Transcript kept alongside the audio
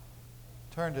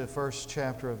Turn to the first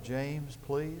chapter of James,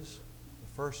 please.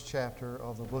 The first chapter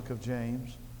of the book of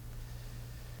James.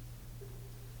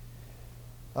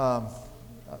 I'd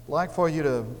like for you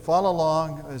to follow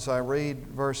along as I read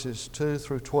verses 2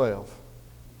 through 12.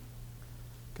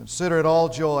 Consider it all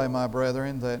joy, my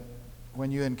brethren, that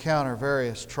when you encounter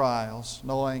various trials,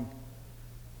 knowing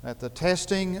that the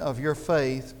testing of your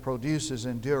faith produces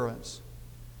endurance.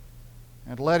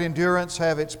 And let endurance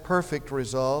have its perfect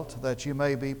result, that you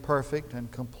may be perfect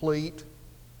and complete,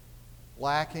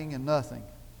 lacking in nothing.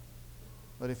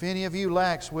 But if any of you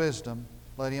lacks wisdom,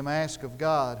 let him ask of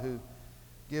God, who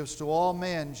gives to all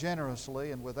men generously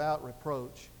and without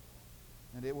reproach,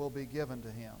 and it will be given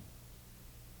to him.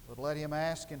 But let him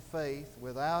ask in faith,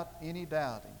 without any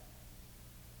doubting.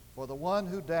 For the one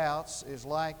who doubts is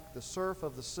like the surf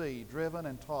of the sea, driven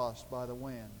and tossed by the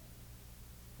wind.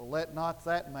 For let not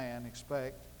that man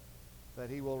expect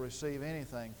that he will receive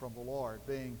anything from the Lord,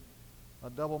 being a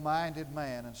double-minded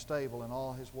man and stable in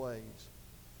all his ways.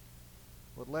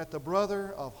 But let the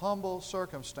brother of humble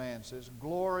circumstances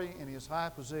glory in his high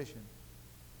position,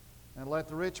 and let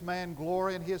the rich man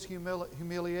glory in his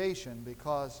humiliation,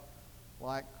 because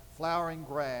like flowering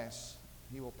grass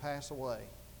he will pass away.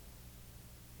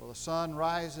 For the sun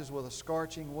rises with a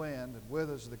scorching wind and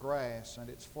withers the grass, and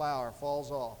its flower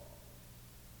falls off,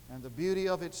 and the beauty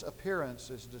of its appearance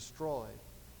is destroyed.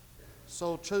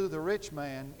 So too the rich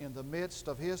man in the midst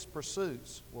of his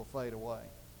pursuits will fade away.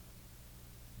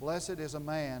 Blessed is a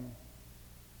man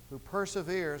who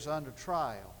perseveres under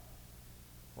trial,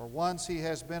 for once he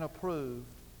has been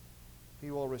approved,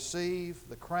 he will receive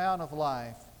the crown of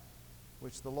life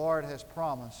which the Lord has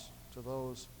promised to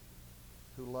those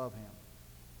who love him.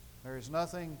 There is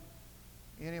nothing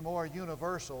any more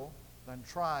universal than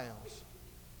trials.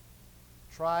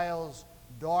 Trials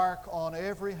dark on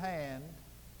every hand,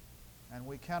 and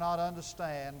we cannot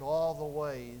understand all the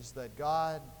ways that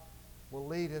God will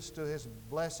lead us to His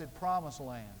blessed promised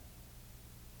land.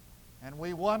 And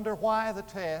we wonder why the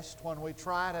test when we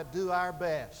try to do our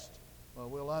best. Well,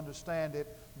 we'll understand it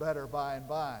better by and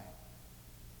by.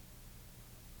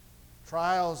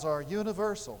 Trials are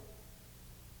universal,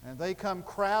 and they come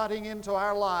crowding into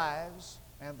our lives,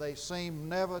 and they seem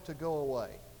never to go away.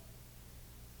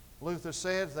 Luther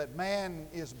says that man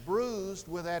is bruised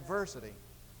with adversity,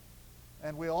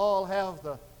 and we all have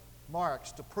the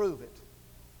marks to prove it.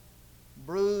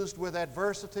 Bruised with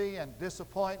adversity and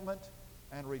disappointment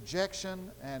and rejection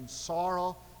and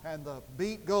sorrow, and the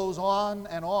beat goes on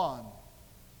and on.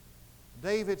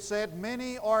 David said,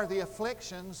 many are the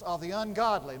afflictions of the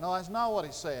ungodly. No, that's not what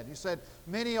he said. He said,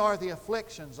 many are the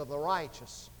afflictions of the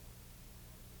righteous.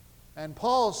 And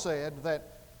Paul said that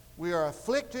we are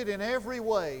afflicted in every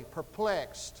way,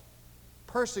 perplexed,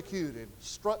 persecuted,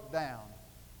 struck down.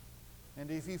 And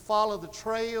if you follow the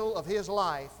trail of his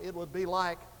life, it would be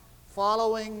like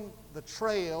following the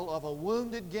trail of a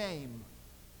wounded game.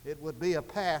 It would be a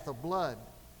path of blood.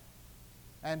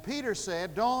 And Peter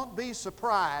said, don't be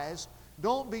surprised,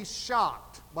 don't be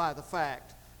shocked by the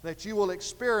fact that you will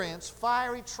experience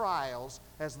fiery trials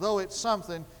as though it's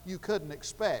something you couldn't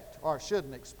expect or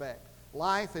shouldn't expect.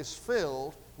 Life is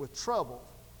filled with trouble.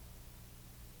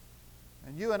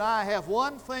 And you and I have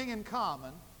one thing in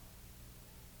common,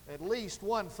 at least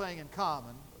one thing in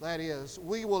common, that is,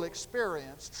 we will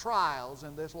experience trials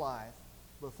in this life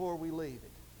before we leave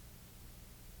it.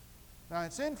 Now,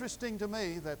 it's interesting to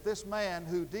me that this man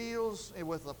who deals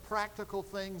with the practical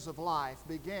things of life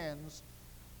begins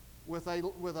with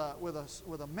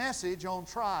a message on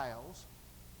trials.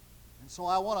 And so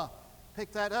I want to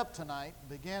pick that up tonight,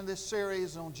 begin this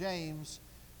series on James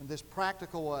in this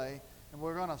practical way, and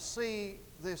we're going to see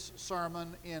this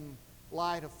sermon in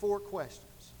light of 4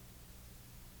 questions.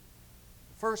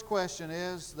 The first question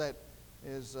is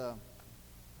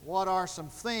what are some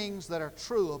things that are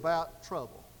true about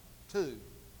trouble? 2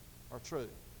 are true.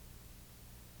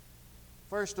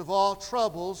 First of all,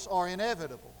 troubles are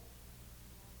inevitable.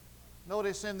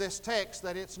 Notice in this text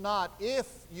that it's not if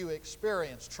you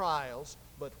experience trials,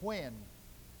 but when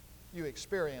you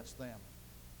experience them.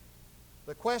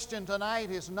 The question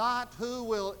tonight is not who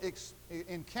will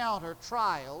encounter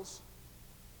trials.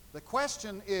 The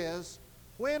question is,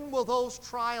 when will those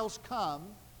trials come,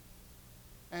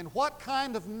 and what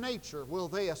kind of nature will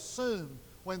they assume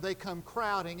when they come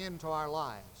crowding into our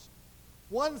lives?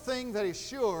 One thing that is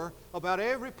sure about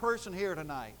every person here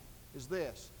tonight is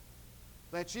this,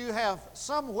 that you have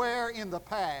somewhere in the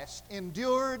past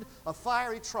endured a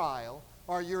fiery trial,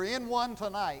 or you're in one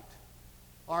tonight,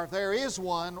 or there is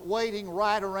one waiting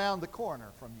right around the corner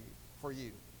for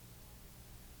you.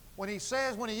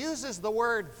 when he uses the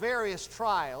word various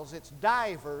trials, it's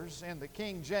divers in the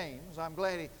King James. I'm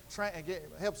glad he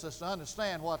helps us to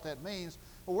understand what that means.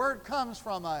 The word comes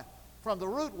from the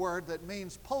root word that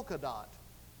means polka dot.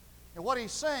 And what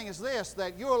he's saying is this,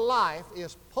 that your life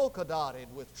is polka dotted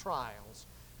with trials.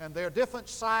 And they're different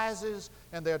sizes,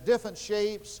 and they're different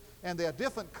shapes, and they're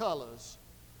different colors,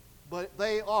 but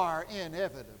they are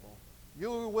inevitable.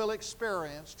 You will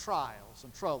experience trials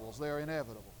and troubles. They're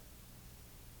inevitable.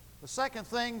 The second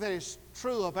thing that is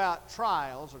true about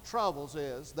trials or troubles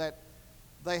is that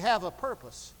they have a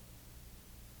purpose.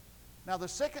 Now,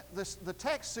 the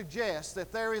text suggests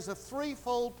that there is a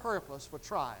threefold purpose for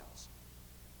trials.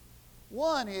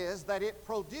 One is that it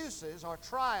produces, or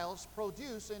trials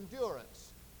produce,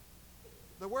 endurance.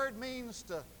 The word means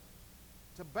to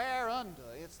bear under.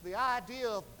 It's the idea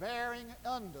of bearing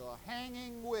under,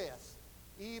 hanging with,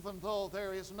 even though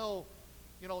there is no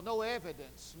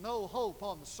evidence, no hope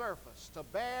on the surface, to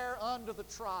bear under the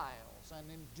trials and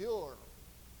endure.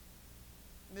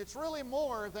 And it's really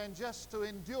more than just to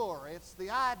endure. It's the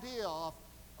idea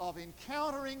of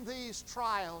encountering these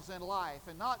trials in life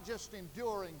and not just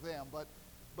enduring them,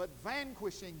 but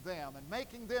vanquishing them and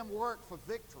making them work for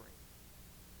victory.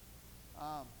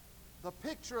 The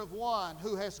picture of one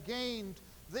who has gained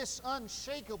this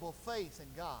unshakable faith in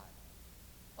God,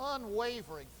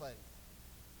 unwavering faith.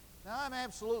 Now, I'm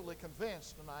absolutely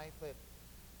convinced tonight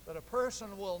that a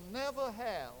person will never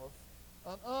have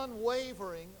an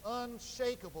unwavering,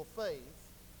 unshakable faith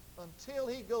until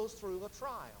he goes through a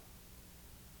trial.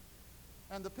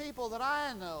 And the people that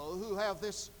I know who have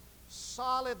this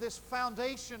solid, this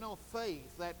foundational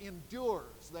faith that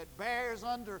endures, that bears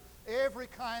under every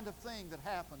kind of thing that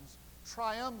happens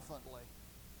triumphantly,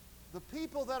 the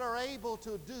people that are able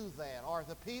to do that are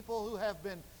the people who have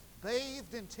been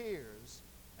bathed in tears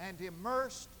and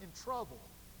immersed in trouble.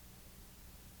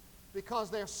 Because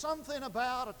there's something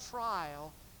about a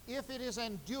trial, if it is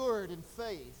endured in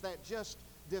faith, that just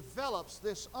develops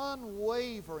this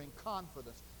unwavering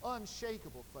confidence,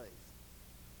 unshakable faith.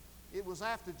 It was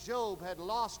after Job had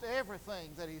lost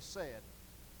everything that he said,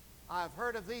 I've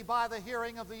heard of thee by the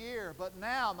hearing of the ear, but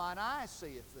now mine eye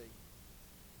seeth thee.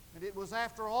 And it was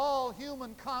after all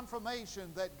human confirmation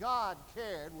that God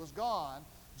cared was gone,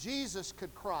 Jesus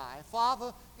could cry,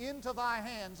 Father, into thy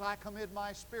hands I commit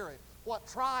my spirit. What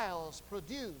trials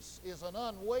produce is an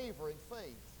unwavering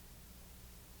faith.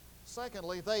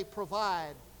 Secondly, they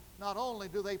provide, not only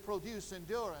do they produce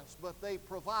endurance, but they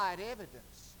provide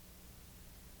evidence.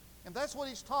 And that's what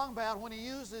he's talking about when he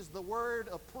uses the word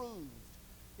approved.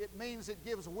 It means it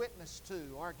gives witness to,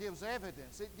 or gives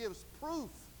evidence. It gives proof.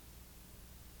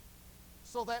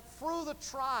 So that through the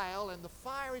trial and the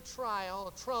fiery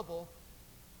trial, the trouble,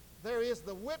 there is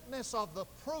the witness of the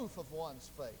proof of one's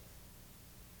faith.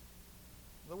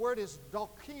 The word is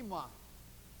dokima.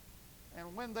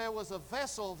 And when there was a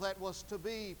vessel that was to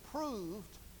be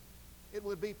proved, it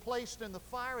would be placed in the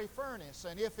fiery furnace.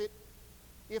 And if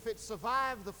it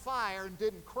survived the fire and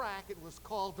didn't crack, it was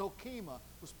called dokima.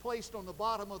 It was placed on the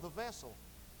bottom of the vessel.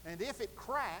 And if it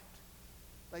cracked,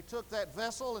 they took that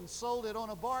vessel and sold it on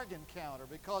a bargain counter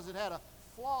because it had a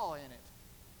flaw in it.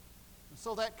 And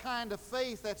so that kind of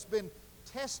faith that's been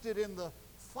tested in the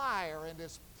fire and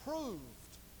is proved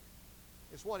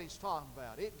is what he's talking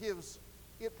about.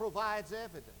 It provides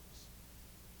evidence.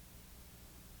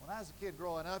 When I was a kid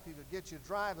growing up, you could get your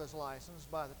driver's license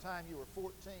by the time you were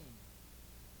 14.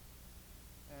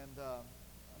 And,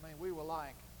 we were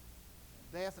like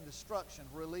death and destruction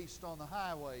released on the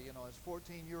highway, as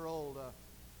 14-year-old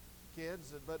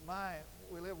kids. But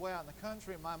we lived way out in the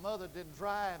country, and my mother didn't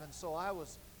drive, and so I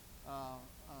was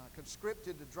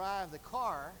conscripted to drive the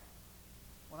car.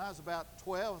 When I was about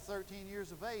 12 or 13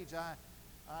 years of age,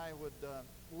 I would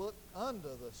look under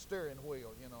the steering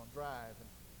wheel, drive. And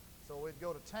so we'd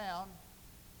go to town,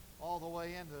 all the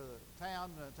way into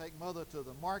town, take Mother to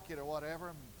the market or whatever,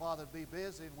 and Father'd be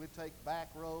busy, and we'd take back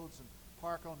roads and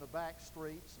park on the back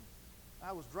streets. And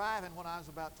I was driving when I was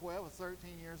about 12 or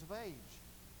 13 years of age.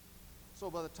 So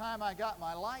by the time I got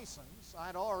my license,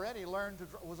 I'd already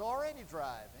was already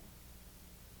driving.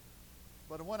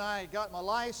 But when I got my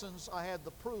license, I had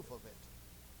the proof of it.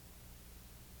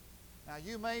 Now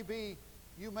you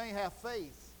may have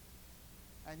faith,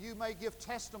 and you may give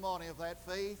testimony of that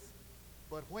faith,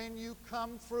 but when you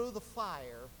come through the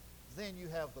fire, then you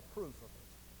have the proof of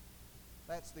it.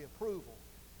 That's the approval.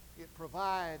 It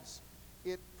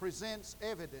presents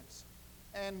evidence,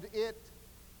 and it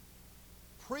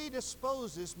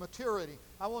predisposes maturity.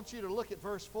 I want you to look at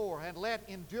verse 4. And let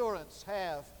endurance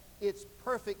have its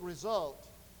perfect result,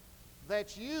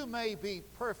 that you may be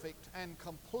perfect and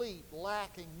complete,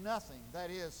 lacking nothing. That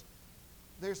is,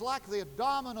 there's like the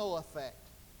domino effect.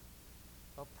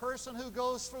 A person who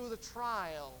goes through the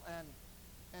trial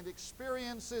and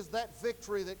experiences that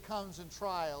victory that comes in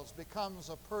trials becomes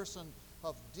a person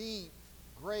of deep,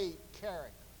 great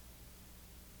character.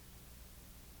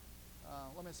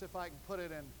 Let me see if I can put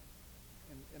it in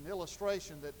an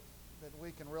illustration that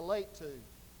we can relate to.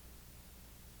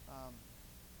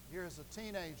 Here's a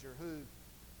teenager who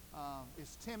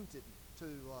is tempted to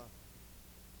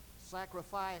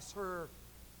sacrifice her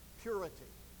purity.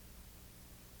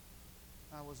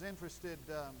 I was interested.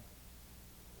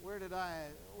 Where did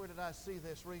I see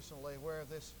this recently? Where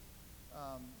this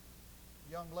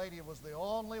young lady was the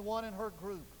only one in her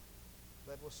group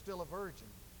that was still a virgin,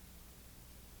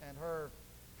 and her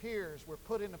peers were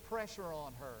putting the pressure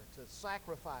on her to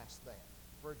sacrifice that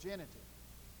virginity.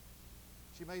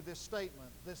 She made this statement.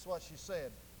 This is what she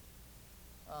said.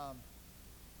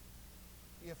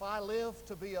 If I live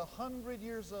to be 100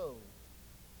 years old,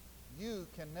 you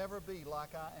can never be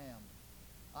like I am.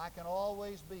 I can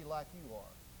always be like you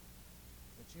are,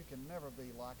 but you can never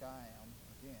be like I am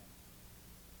again.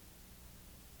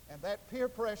 And that peer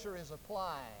pressure is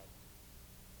applied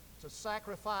to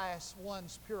sacrifice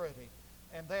one's purity.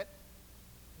 And that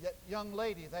young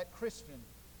lady, that Christian,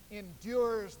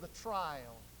 endures the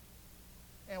trial.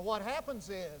 And what happens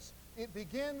is, it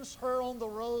begins her on the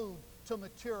road to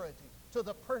maturity, to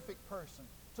the perfect person,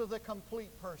 to the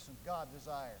complete person God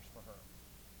desires for her.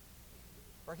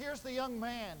 Or here's the young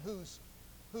man who's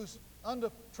under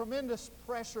tremendous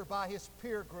pressure by his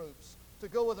peer groups to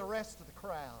go with the rest of the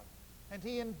crowd. And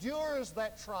he endures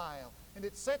that trial, and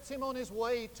it sets him on his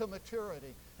way to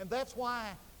maturity. And that's why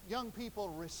young people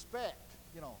respect,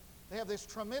 they have this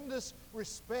tremendous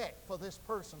respect for this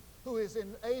person who is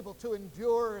able to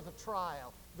endure the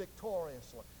trial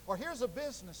victoriously. Or here's a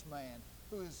businessman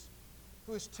who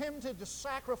is tempted to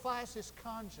sacrifice his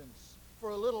conscience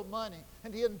for a little money,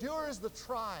 and he endures the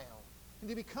trial, and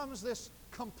he becomes this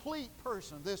complete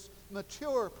person, this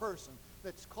mature person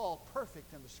that's called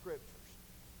perfect in the Scriptures.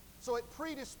 So it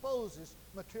predisposes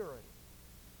maturity.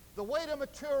 The way to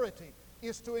maturity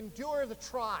is to endure the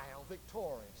trial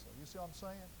victoriously. You see what I'm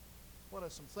saying? What are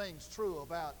some things true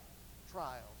about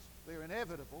trials? They're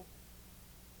inevitable,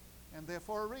 and they're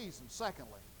for a reason.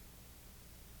 Secondly,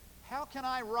 how can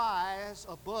I rise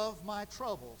above my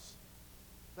troubles?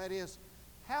 That is,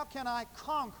 how can I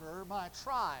conquer my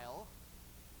trial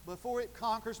before it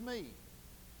conquers me?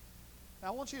 Now,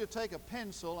 I want you to take a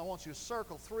pencil. I want you to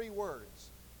circle 3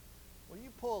 words. Will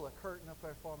you pull the curtain up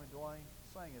there for me, Dwayne?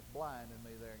 This thing is blinding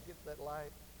me there. Get that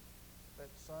light. That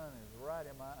sun is right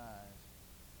in my eyes.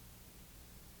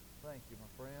 Thank you, my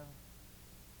friend.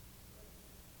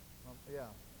 Yeah.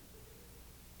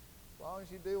 As long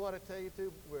as you do what I tell you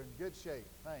to, we're in good shape.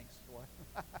 Thanks,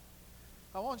 Dwayne.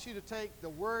 I want you to take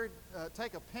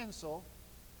take a pencil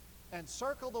and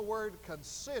circle the word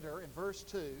consider in verse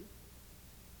 2.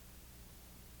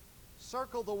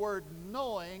 Circle the word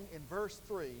knowing in verse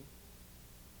 3.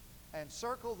 And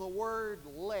circle the word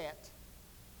let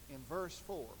in verse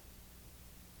 4.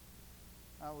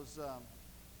 I was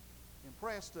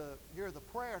impressed to hear the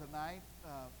prayer tonight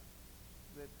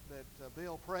that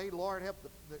Bill prayed. Lord,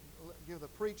 give the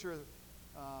preacher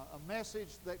a message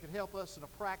that could help us in a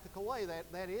practical way.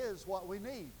 That is what we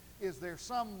need. Is there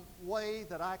some way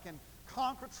that I can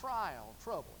conquer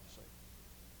trouble, you see?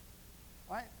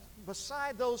 All right?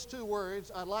 Beside those 2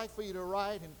 words, I'd like for you to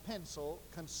write in pencil,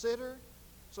 consider,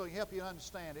 so it can help you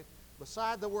understand it.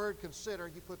 Beside the word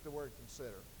consider, you put the word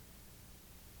consider.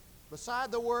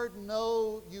 Beside the word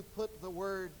know, you put the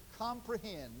word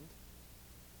comprehend.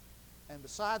 And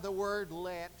beside the word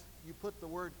let, you put the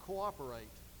word cooperate.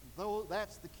 Though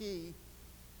that's the key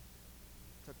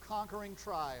to conquering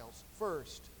trials.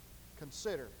 First,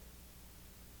 consider.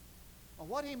 And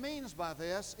what he means by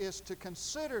this is to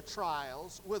consider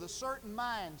trials with a certain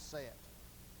mindset.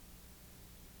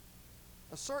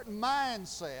 A certain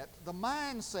mindset. The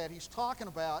mindset he's talking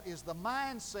about is the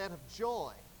mindset of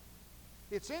joy.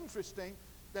 It's interesting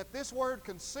that this word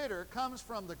consider comes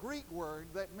from the Greek word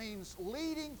that means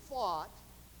leading thought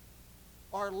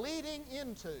or leading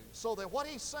into. So that what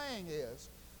he's saying is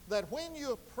that when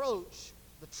you approach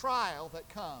the trial that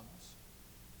comes,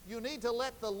 you need to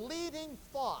let the leading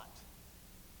thought,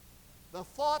 the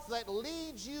thought that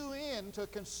leads you into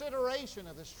consideration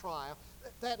of this trial,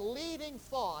 that leading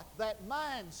thought, that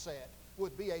mindset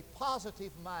would be a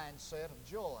positive mindset of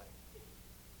joy.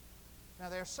 Now,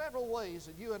 there are several ways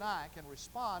that you and I can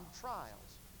respond to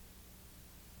trials.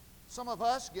 Some of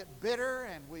us get bitter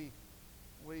and we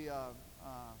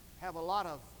have a lot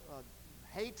of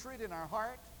hatred in our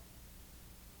heart.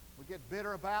 We get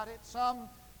bitter about it. Some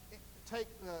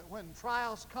when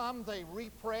trials come, they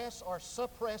repress or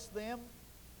suppress them.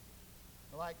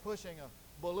 Like pushing a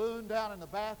balloon down in the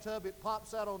bathtub, it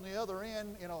pops out on the other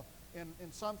end,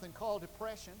 in something called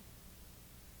depression.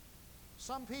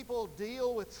 Some people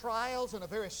deal with trials in a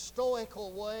very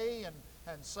stoical way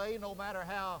and say no matter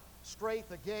how straight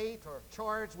the gate or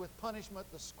charged with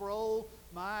punishment the scroll,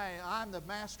 I'm the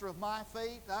master of my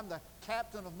fate, I'm the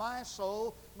captain of my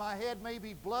soul, my head may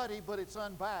be bloody but it's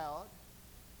unbowed.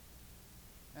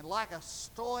 And like a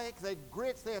stoic, they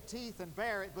grit their teeth and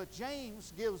bear it. But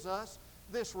James gives us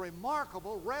this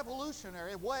remarkable,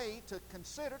 revolutionary way to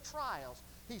consider trials.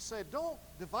 He said, don't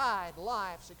divide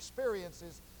life's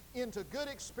experiences into good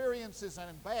experiences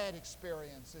and bad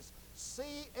experiences.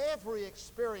 See every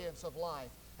experience of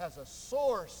life as a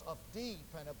source of deep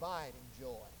and abiding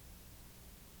joy.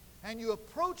 And you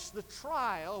approach the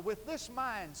trial with this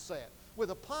mindset, with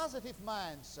a positive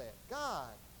mindset. God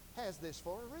has this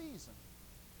for a reason.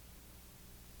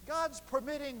 God's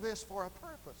permitting this for a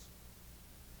purpose.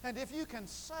 And if you can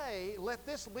say, let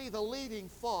this be the leading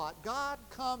thought, God,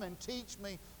 come and teach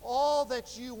me all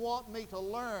that you want me to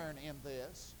learn in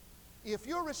this. If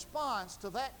your response to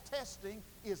that testing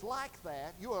is like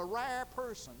that, you're a rare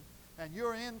person, and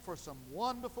you're in for some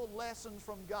wonderful lessons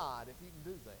from God if you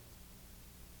can do that.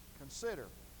 Consider.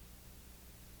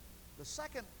 The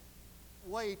second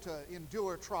way to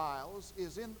endure trials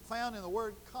is found in the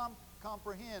word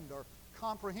comprehend or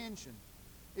comprehension.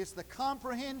 It's the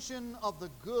comprehension of the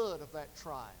good of that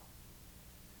trial.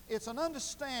 It's an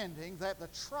understanding that the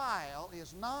trial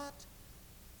is not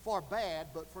for bad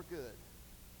but for good.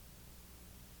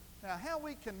 Now, how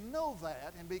we can know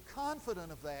that and be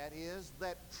confident of that is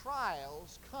that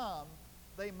trials come,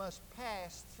 they must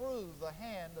pass through the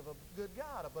hand of a good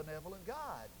God, a benevolent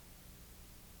God.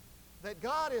 That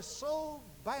God is so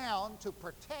bound to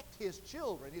protect His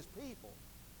children, His people,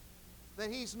 that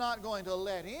He's not going to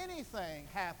let anything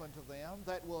happen to them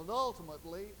that will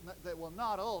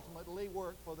not ultimately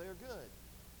work for their good.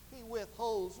 He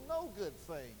withholds no good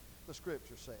thing, the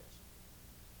Scripture says.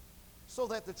 So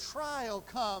that the trial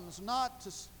comes not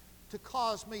to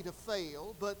cause me to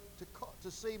fail, but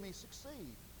to see me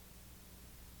succeed.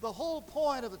 The whole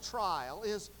point of the trial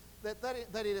is that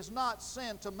it is not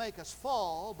sent to make us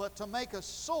fall, but to make us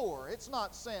soar. It's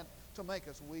not sent to make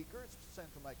us weaker, it's sent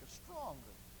to make us stronger.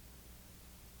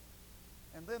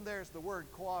 And then there's the word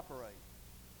cooperate.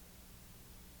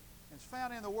 It's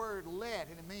found in the word let,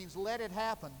 and it means let it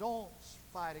happen. Don't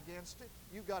fight against it.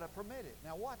 You've got to permit it.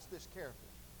 Now watch this carefully.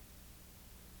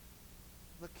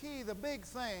 The key, the big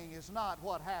thing is not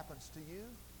what happens to you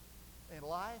in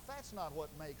life. That's not what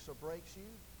makes or breaks you.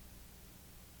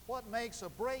 What makes or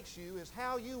breaks you is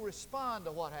how you respond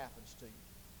to what happens to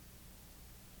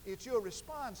you. It's your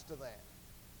response to that.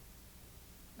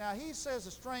 Now, he says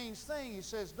a strange thing. He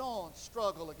says, don't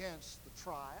struggle against the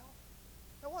trial.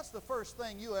 Now, what's the first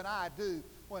thing you and I do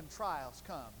when trials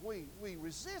come? We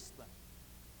resist them.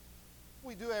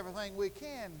 We do everything we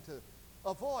can to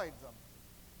avoid them.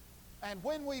 And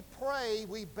when we pray,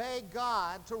 we beg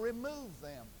God to remove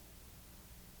them.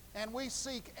 And we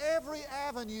seek every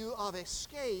avenue of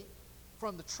escape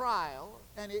from the trial,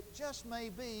 and it just may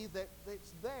be that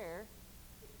it's there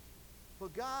for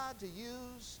God to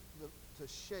use to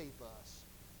shape us.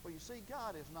 Well, you see,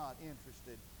 God is not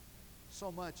interested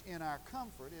so much in our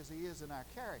comfort as He is in our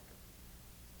character.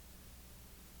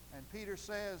 And Peter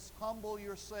says, humble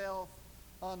yourself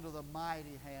under the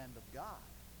mighty hand of God.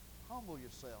 Humble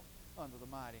yourself under the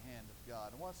mighty hand of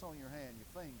God. And what's on your hand?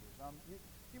 Your fingers.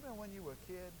 You remember when you were a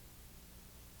kid?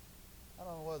 I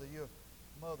don't know whether your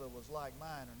mother was like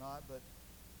mine or not, but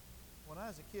when I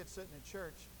was a kid sitting in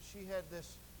church, she had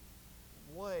this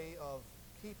way of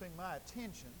keeping my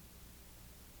attention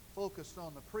focused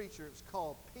on the preacher. It's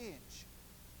called pinch.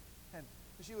 And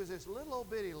she was this little old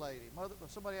bitty lady.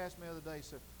 Somebody asked me the other day,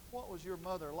 said, what was your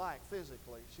mother like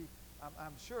physically?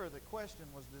 I'm sure the question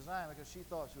was designed because she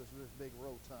thought she was this big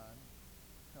rotund,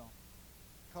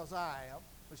 because I am.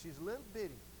 But she's a little bitty.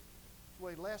 She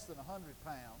weighed less than 100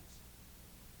 pounds.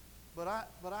 But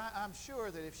I'm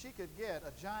sure that if she could get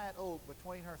a giant oak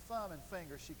between her thumb and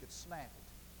finger, she could snap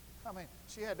it. I mean,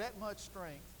 she had that much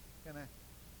strength.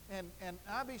 And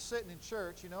I'd be sitting in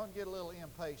church, and get a little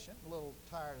impatient, a little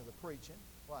tired of the preaching,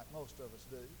 like most of us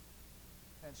do,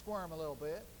 and squirm a little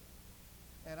bit.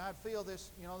 And I'd feel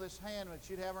this, this hand, and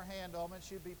she'd have her hand on me, and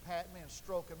she'd be patting me and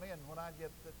stroking me, and when I'd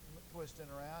get twisting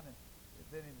around, and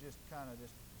then it just kind of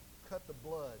just cut the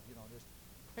blood, just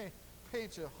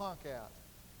pinch a hunk out.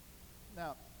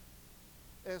 Now,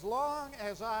 as long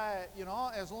as I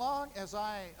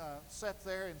sat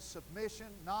there in submission,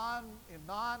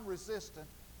 non-resistant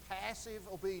passive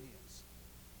obedience.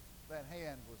 That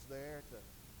hand was there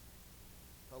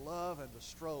to love and to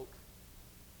stroke.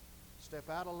 Step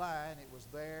out of line, it was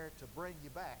there to bring you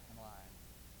back in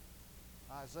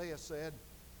line. Isaiah said,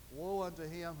 "Woe unto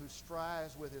him who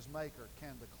strives with his maker.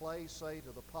 Can the clay say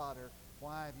to the potter,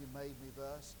 why have you made me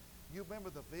thus?" You remember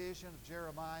the vision of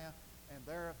Jeremiah, and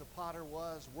there the potter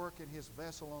was working his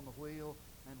vessel on the wheel,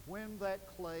 and when that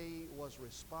clay was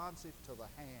responsive to the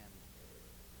hand.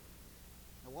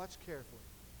 Now watch carefully.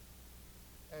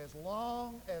 As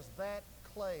long as that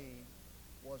clay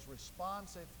was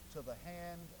responsive to the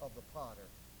hand of the potter,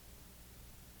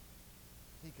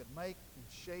 he could make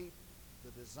and shape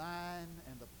the design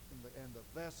and the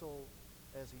vessel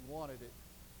as he wanted it.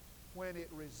 When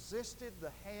it resisted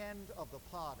the hand of the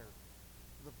potter,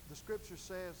 the Scripture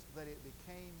says that it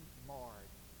became marred.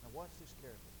 Now watch this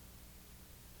carefully.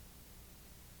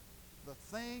 The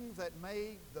thing that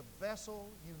made the vessel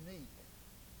unique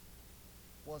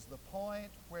was the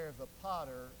point where the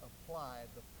potter applied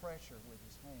the pressure with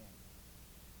his hand.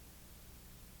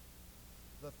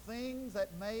 The thing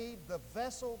that made the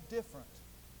vessel different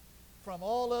from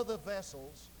all other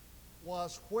vessels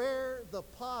was where the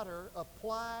potter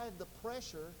applied the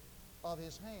pressure of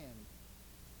his hand.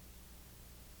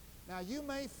 Now you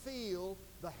may feel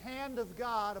the hand of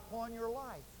God upon your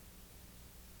life,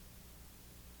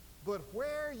 but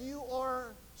where you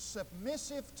are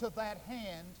submissive to that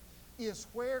hand is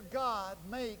where God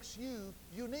makes you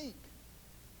unique.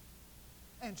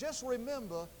 And just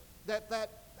remember that that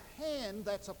hand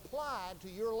that's applied to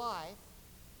your life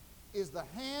is the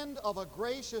hand of a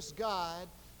gracious God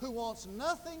who wants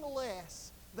nothing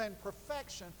less than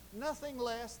perfection, nothing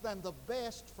less than the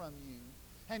best from you.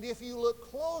 And if you look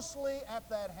closely at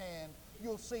that hand,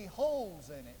 you'll see holes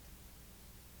in it,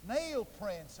 nail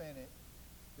prints in it,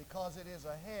 because it is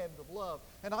a hand of love.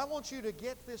 And I want you to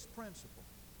get this principle.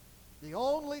 The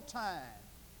only time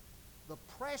the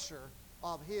pressure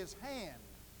of his hand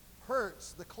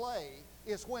hurts the clay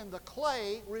is when the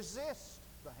clay resists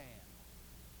the hand.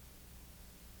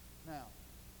 Now,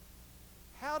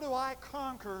 how do I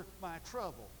conquer my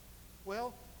trouble?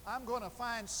 Well, I'm going to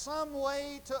find some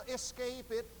way to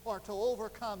escape it or to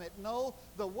overcome it. No,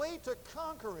 the way to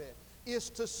conquer it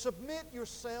is to submit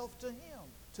yourself to him,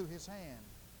 to his hand,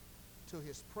 to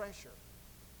his pressure,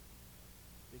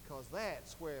 because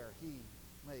that's where he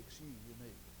makes you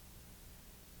unique.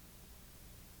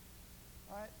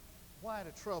 All right, why do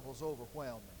troubles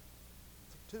overwhelm me?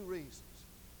 For two reasons.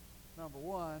 Number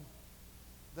one,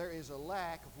 there is a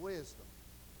lack of wisdom.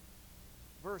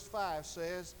 Verse 5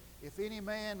 says, "If any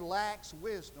man lacks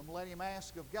wisdom, let him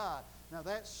ask of God." Now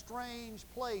that's a strange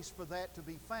place for that to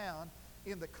be found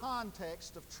in the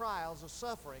context of trials of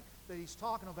suffering, that he's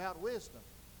talking about wisdom.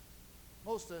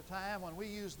 Most of the time when we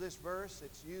use this verse,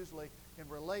 it's usually in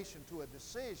relation to a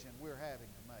decision we're having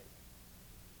to make.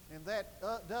 And that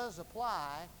does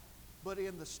apply, but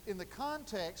in the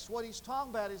context, what he's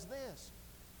talking about is this,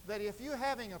 that if you're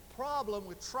having a problem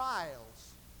with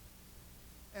trials,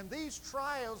 and these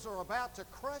trials are about to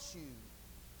crush you,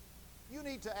 you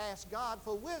need to ask God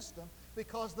for wisdom,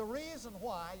 because the reason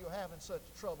why you're having such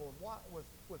trouble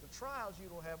with the trials, you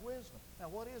don't have wisdom. Now,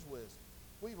 what is wisdom?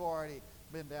 We've already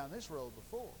been down this road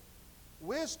before.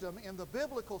 Wisdom, in the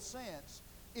biblical sense,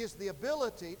 is the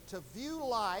ability to view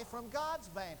life from God's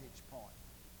vantage point.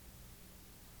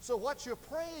 So what you're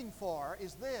praying for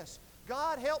is this: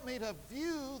 God, help me to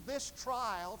view this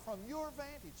trial from your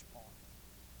vantage point.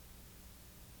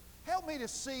 Help me to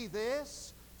see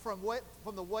this from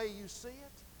the way you see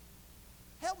it.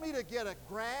 Help me to get a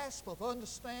grasp of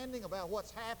understanding about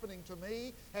what's happening to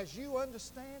me as you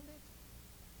understand it.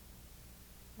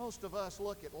 Most of us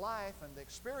look at life and the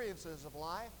experiences of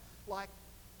life like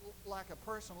a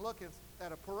person looking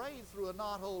at a parade through a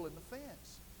knothole in the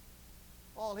fence.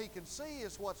 All he can see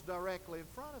is what's directly in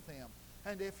front of him.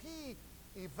 And if he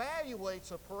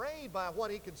evaluates a parade by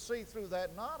what he can see through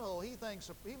that knothole, he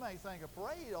may think a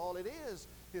parade, all it is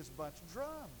a bunch of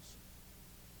drums.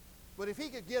 But if he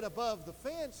could get above the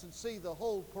fence and see the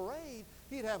whole parade,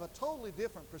 he'd have a totally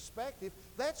different perspective.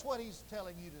 That's what he's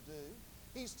telling you to do.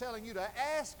 He's telling you to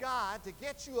ask God to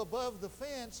get you above the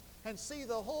fence and see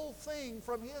the whole thing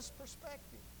from his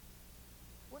perspective.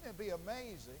 Wouldn't it be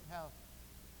amazing how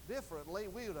differently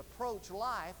we would approach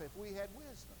life if we had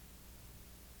wisdom?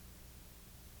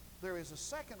 There is a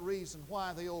second reason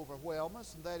why they overwhelm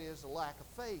us, and that is a lack of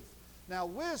faith. Now,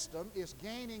 wisdom is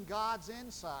gaining God's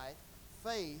insight.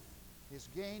 Faith is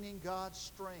gaining God's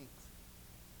strength.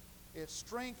 It's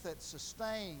strength that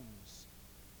sustains.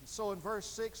 And so in verse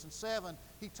 6 and 7,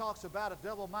 he talks about a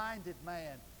double-minded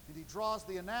man, and he draws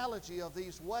the analogy of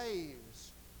these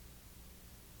waves.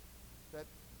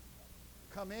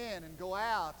 come in and go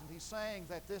out. And he's saying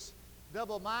that this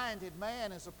double-minded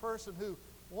man is a person who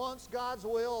wants God's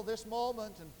will this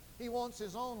moment, and he wants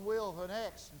his own will the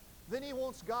next. And then he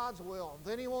wants God's will, and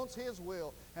then he wants his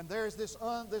will. And there's this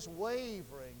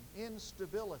wavering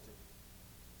instability.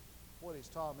 What he's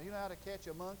taught me. You know how to catch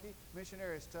a monkey?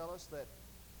 Missionaries tell us that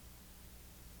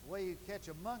the way you catch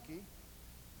a monkey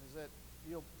is that,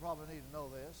 you'll probably need to know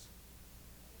this.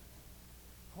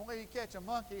 The way you catch a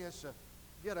monkey is to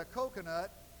get a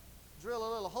coconut, drill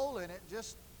a little hole in it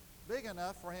just big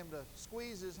enough for him to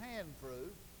squeeze his hand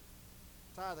through,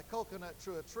 tie the coconut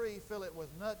to a tree, fill it with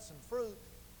nuts and fruit,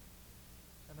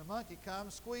 and the monkey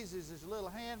comes, squeezes his little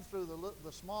hand through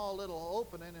the small little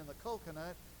opening in the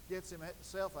coconut, gets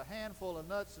himself a handful of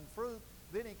nuts and fruit,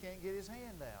 then he can't get his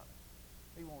hand out.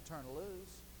 He won't turn it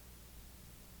loose.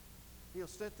 He'll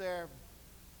sit there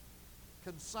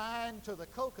consigned to the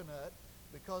coconut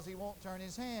because he won't turn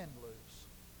his hand loose.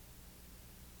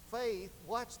 Faith,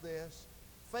 watch this,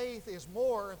 faith is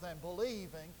more than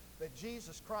believing that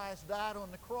Jesus Christ died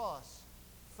on the cross.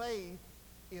 Faith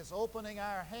is opening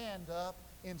our hand up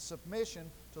in submission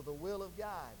to the will of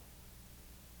God.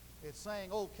 It's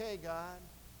saying, okay, God,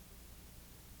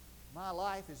 my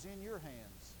life is in your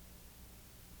hands.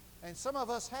 And some of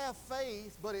us have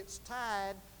faith, but it's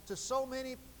tied to so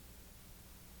many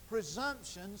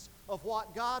presumptions of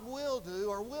what God will do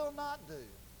or will not do.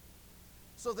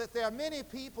 So that there are many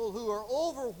people who are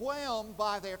overwhelmed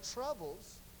by their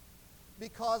troubles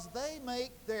because they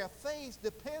make their faith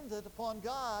dependent upon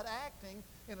God acting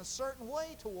in a certain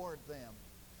way toward them.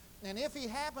 And if He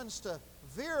happens to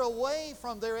veer away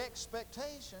from their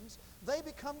expectations, they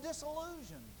become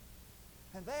disillusioned.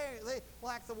 And they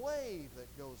like the wave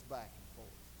that goes back and forth.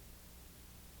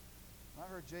 I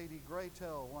heard J.D. Gray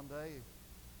tell one day,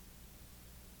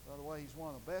 by the way, he's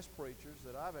one of the best preachers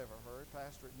that I've ever heard,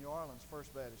 pastor at New Orleans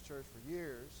First Baptist Church for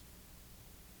years.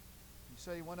 He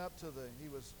said he went up to he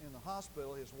was in the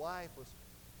hospital. His wife was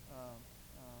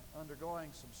undergoing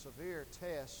some severe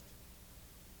test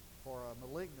for a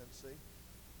malignancy.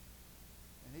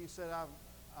 And he said, I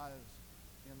was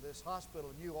in this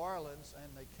hospital in New Orleans,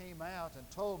 and they came out and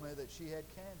told me that she had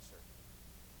cancer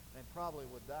and probably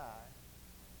would die.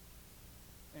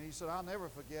 And he said, I'll never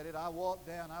forget it. I walked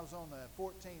down, I was on the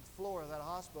 14th floor of that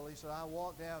hospital. He said, I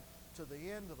walked down to the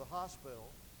end of the hospital,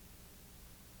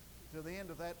 to the end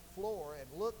of that floor, and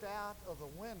looked out of the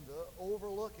window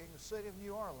overlooking the city of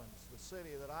New Orleans, the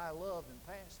city that I loved and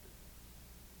pastored.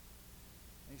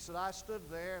 And he said, I stood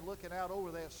there looking out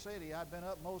over that city. I'd been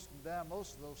up most and down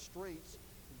most of those streets.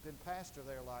 He'd been pastor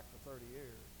there like for 30 years.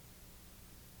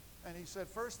 And he said,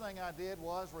 first thing I did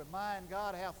was remind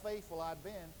God how faithful I'd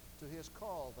been to His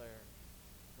call there,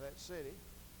 that city.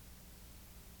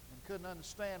 And couldn't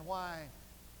understand why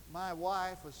my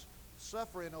wife was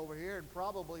suffering over here and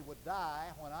probably would die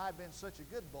when I'd been such a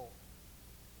good boy.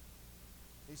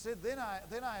 He said, then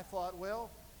I thought, well,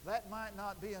 that might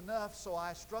not be enough, so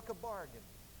I struck a bargain.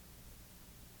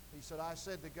 He said, I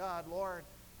said to God, Lord,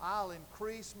 I'll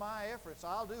increase my efforts.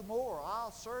 I'll do more.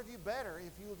 I'll serve you better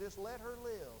if you'll just let her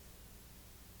live.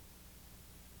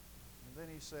 And then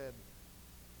he said,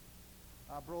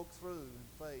 I broke through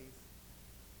in faith,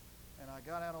 and I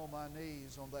got out on my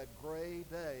knees on that gray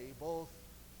day, both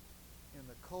in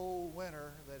the cold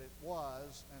winter that it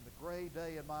was and the gray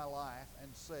day in my life, and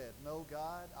said, no,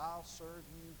 God, I'll serve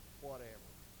you whatever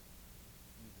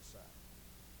you decide.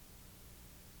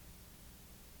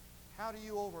 How do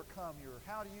you overcome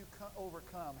how do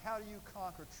you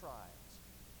conquer trials?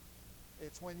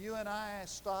 It's when you and I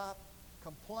stop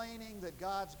complaining that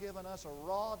God's given us a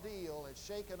raw deal, it's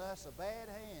shaken us a bad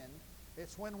hand.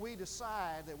 It's when we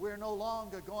decide that we're no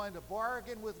longer going to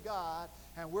bargain with God,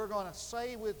 and we're going to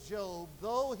say with Job,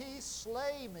 though He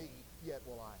slay me, yet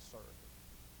will I serve Him.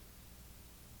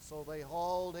 So they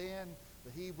hauled in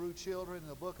the Hebrew children in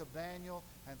the book of Daniel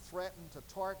and threatened to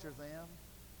torture them.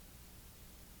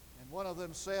 And one of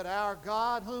them said, our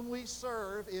God whom we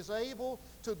serve is able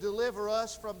to deliver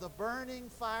us from the burning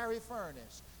fiery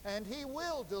furnace, and He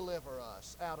will deliver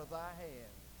us out of thy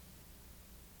hand.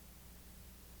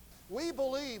 We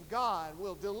believe God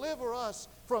will deliver us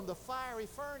from the fiery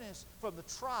furnace, from the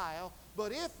trial,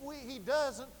 but if He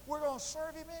doesn't, we're going to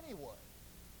serve Him anyway.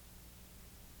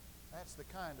 That's the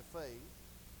kind of faith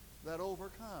that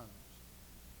overcomes.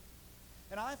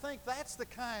 And I think that's the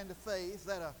kind of faith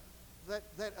that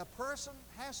a person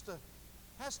has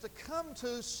to come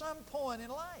to some point in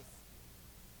life.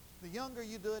 The younger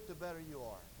you do it, the better you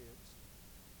are, kids.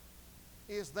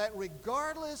 Is that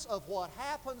regardless of what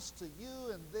happens to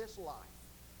you in this life,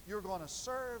 you're going to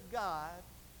serve God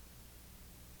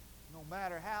no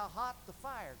matter how hot the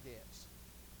fire gets.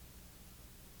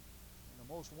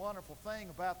 The most wonderful thing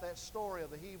about that story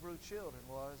of the Hebrew children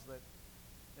was that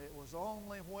it was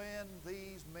only when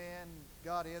these men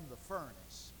got in the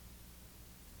furnace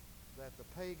that the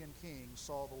pagan king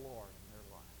saw the Lord in their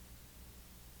life.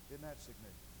 Isn't that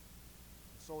significant?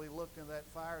 So he looked in that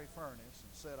fiery furnace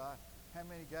and said, how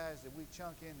many guys did we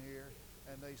chunk in here?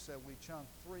 And they said, we chunked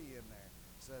 3 in there.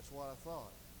 So that's what I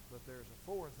thought. But there's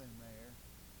a 4th in there,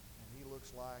 and he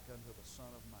looks like unto the Son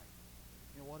of Man.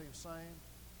 You know what he was saying?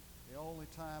 The only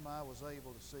time I was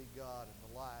able to see God in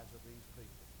the lives of these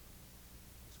people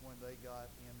is when they got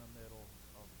in the middle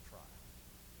of the trial.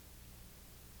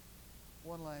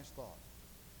 One last thought.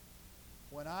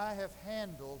 When I have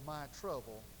handled my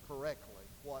trouble correctly,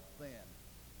 what then?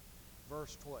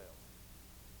 Verse 12.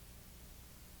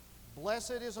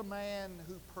 Blessed is a man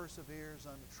who perseveres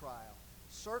under trial.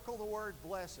 Circle the word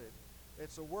blessed.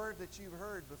 It's a word that you've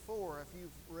heard before if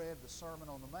you've read the Sermon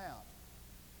on the Mount.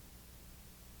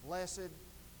 Blessed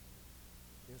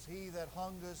is he that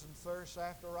hungers and thirsts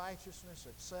after righteousness,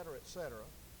 etc., etc.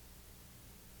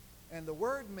 And the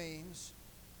word means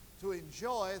to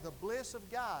enjoy the bliss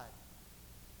of God.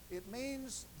 It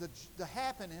means the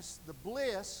happiness, the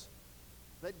bliss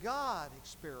that God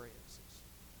experiences.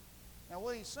 Now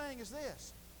what he's saying is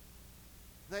this,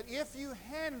 that if you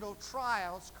handle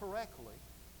trials correctly,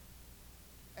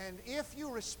 and if you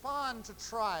respond to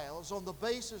trials on the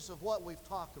basis of what we've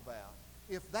talked about,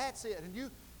 if that's it,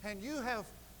 and you have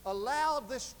allowed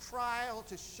this trial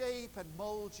to shape and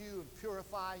mold you and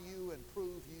purify you and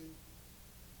prove you,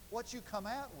 what you come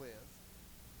out with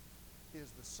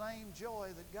is the same joy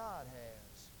that God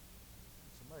has.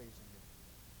 It's amazing.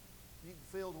 You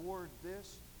can feel toward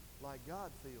this like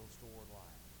God feels toward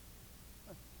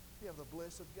life. You have the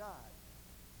bliss of God.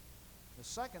 The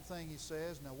second thing he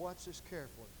says, now watch this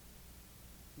carefully.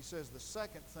 He says the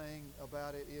second thing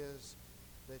about it is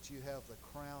that you have the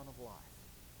crown of life.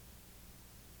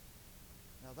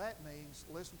 Now that means,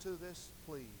 listen to this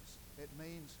please, it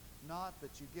means not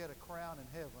that you get a crown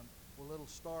in heaven with little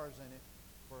stars in it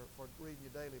for reading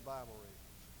your daily Bible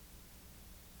readings.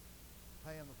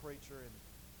 Paying the preacher and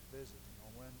visiting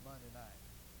on Monday night.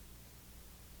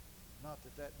 Not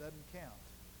that doesn't count.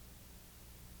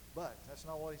 But that's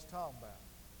not what he's talking about.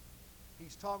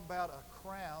 He's talking about a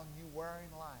crown you wear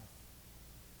in life.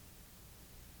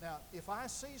 Now, if I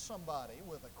see somebody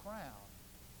with a crown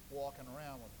walking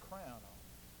around with a crown on,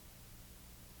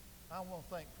 I'm going to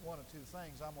think one of two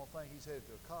things. I'm going to think he's headed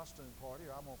to a costume party,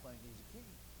 or I'm going to think he's a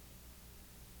king.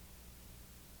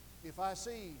 If I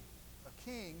see a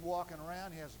king walking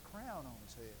around, he has a crown on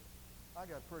his head, I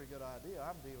got a pretty good idea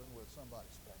I'm dealing with somebody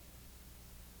special.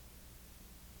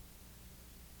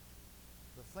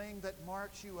 The thing that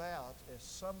marks you out as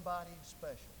somebody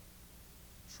special,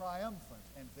 triumphant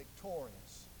and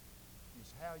victorious,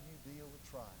 is how you deal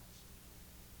with trials.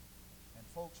 And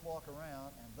folks walk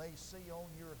around and they see on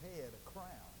your head a crown.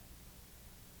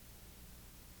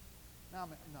 Now,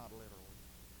 not literally.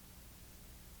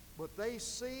 But they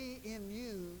see in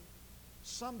you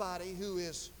somebody who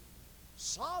is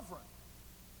sovereign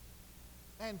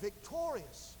and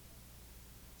victorious.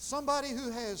 Somebody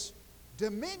who has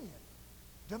dominion.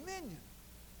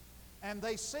 And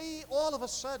they see all of a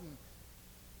sudden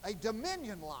a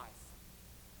dominion life,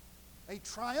 a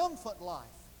triumphant life,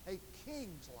 a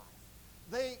king's life.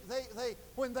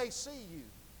 When they see you,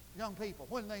 young people,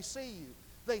 when they see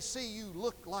you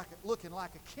looking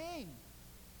like a king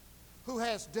who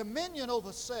has dominion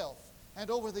over self and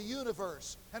over the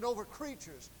universe and over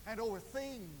creatures and over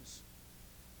things.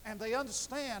 And they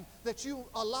understand that you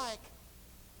are like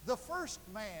the first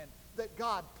man that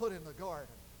God put in the garden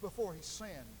before he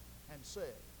sinned and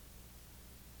said,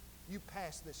 you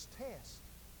pass this test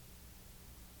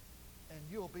and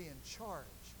you'll be in charge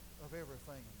of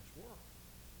everything in this world.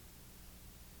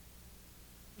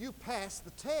 You pass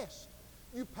the test.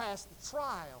 You pass the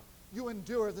trial. You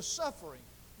endure the suffering.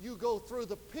 You go through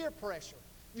the peer pressure.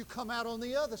 You come out on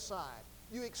the other side.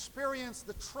 You experience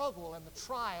the trouble and the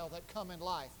trial that come in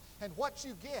life. And what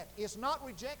you get is not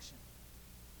rejection.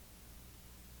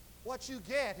 What you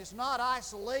get is not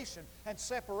isolation and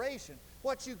separation.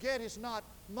 What you get is not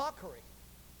mockery.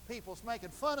 People's making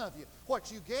fun of you.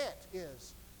 What you get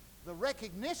is the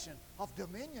recognition of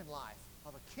dominion life,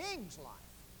 of a king's life.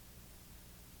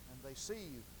 And they see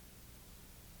you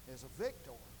as a victor.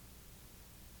 And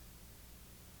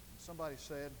somebody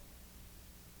said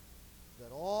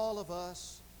that all of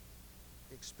us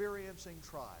experiencing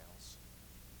trials,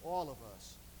 all of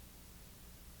us,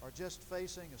 are just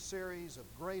facing a series of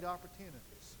great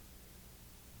opportunities,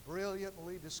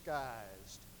 brilliantly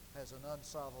disguised as an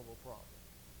unsolvable problem.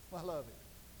 I love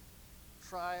it.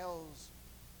 Trials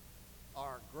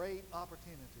are great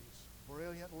opportunities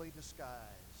brilliantly disguised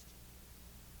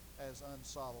as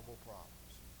unsolvable problems.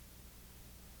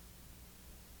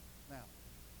 Now,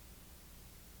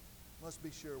 let's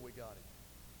be sure we got it.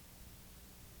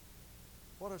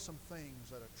 What are some things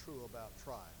that are true about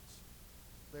trials?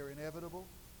 They're inevitable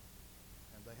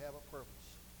and they have a purpose.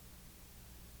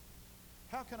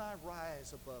 How can I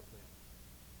rise above them,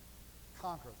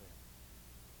 conquer them?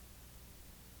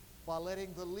 By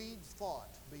letting the lead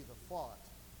thought be the thought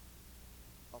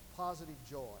of positive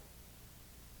joy.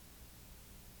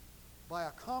 By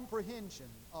a comprehension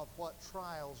of what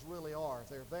trials really are.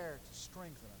 They're there to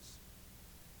strengthen us.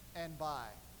 And by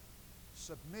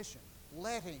submission,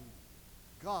 letting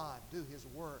God do His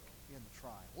work in the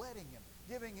trial. Letting Him,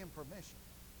 giving Him permission.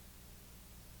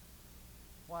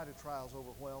 Why do trials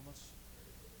overwhelm us?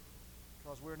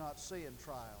 Because we're not seeing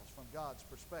trials from God's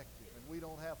perspective, and we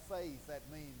don't have faith. That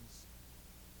means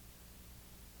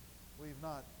we've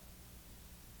not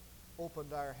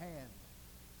opened our hand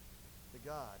to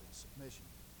God in submission.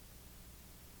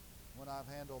 When I've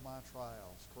handled my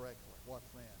trials correctly, what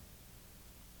then?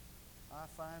 I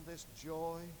find this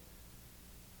joy.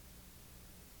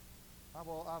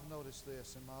 I've noticed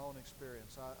this in my own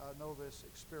experience. I know this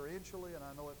experientially and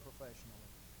I know it professionally.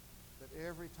 That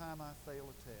every time I fail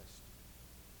a test,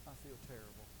 I feel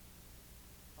terrible.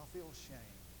 I feel ashamed.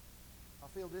 I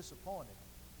feel disappointed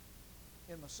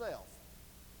in myself.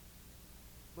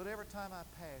 But every time I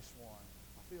pass one,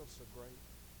 I feel so great.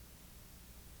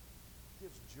 It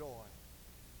gives joy.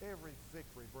 Every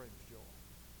victory brings joy.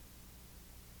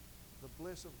 The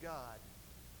bliss of God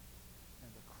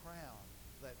and the crown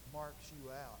that marks you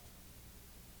out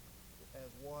as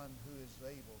one who is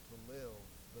able to live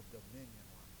the dominion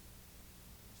life.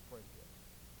 Let's pray together.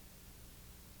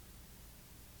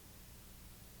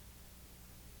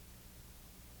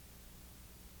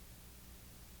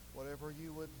 Whatever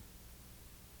you would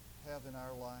have in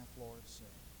our life, Lord, send.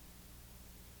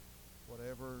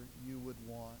 Whatever you would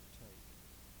want, take.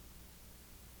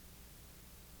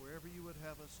 Wherever you would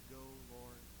have us go,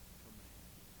 Lord, command.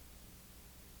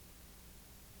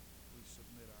 We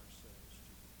submit ourselves to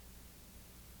you.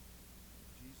 In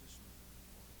Jesus' name,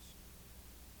 Lord.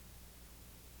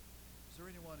 Is there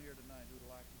anyone here tonight who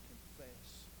would like to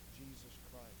confess Jesus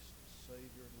Christ as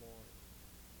Savior and Lord?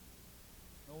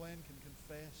 No one can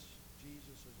confess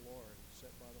Jesus as Lord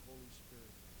except by the Holy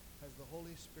Spirit. Has the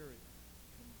Holy Spirit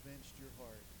convinced your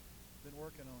heart, been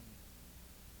working on you,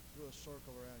 drew a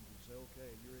circle around you, say,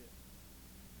 okay, you're it.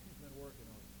 He's been working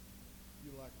on you.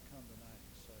 You'd like to come tonight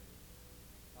and say,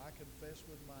 I confess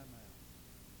with my mouth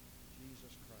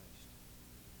Jesus Christ,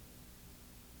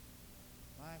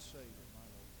 my Savior, my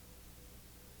Lord.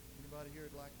 Anybody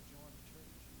here would like to join the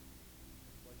church?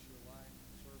 Place your life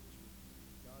in service with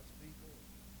God's people.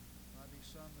 There might be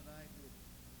some tonight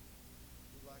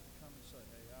who'd like to come and say,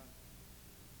 hey,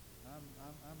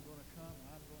 I'm going to come.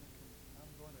 I'm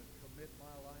going to commit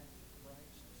my life to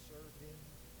Christ to serve Him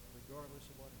regardless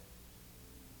of what happens.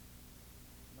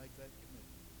 Make that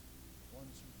commitment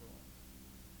once and for all.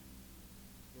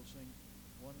 We'll sing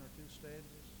one or two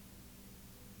stanzas.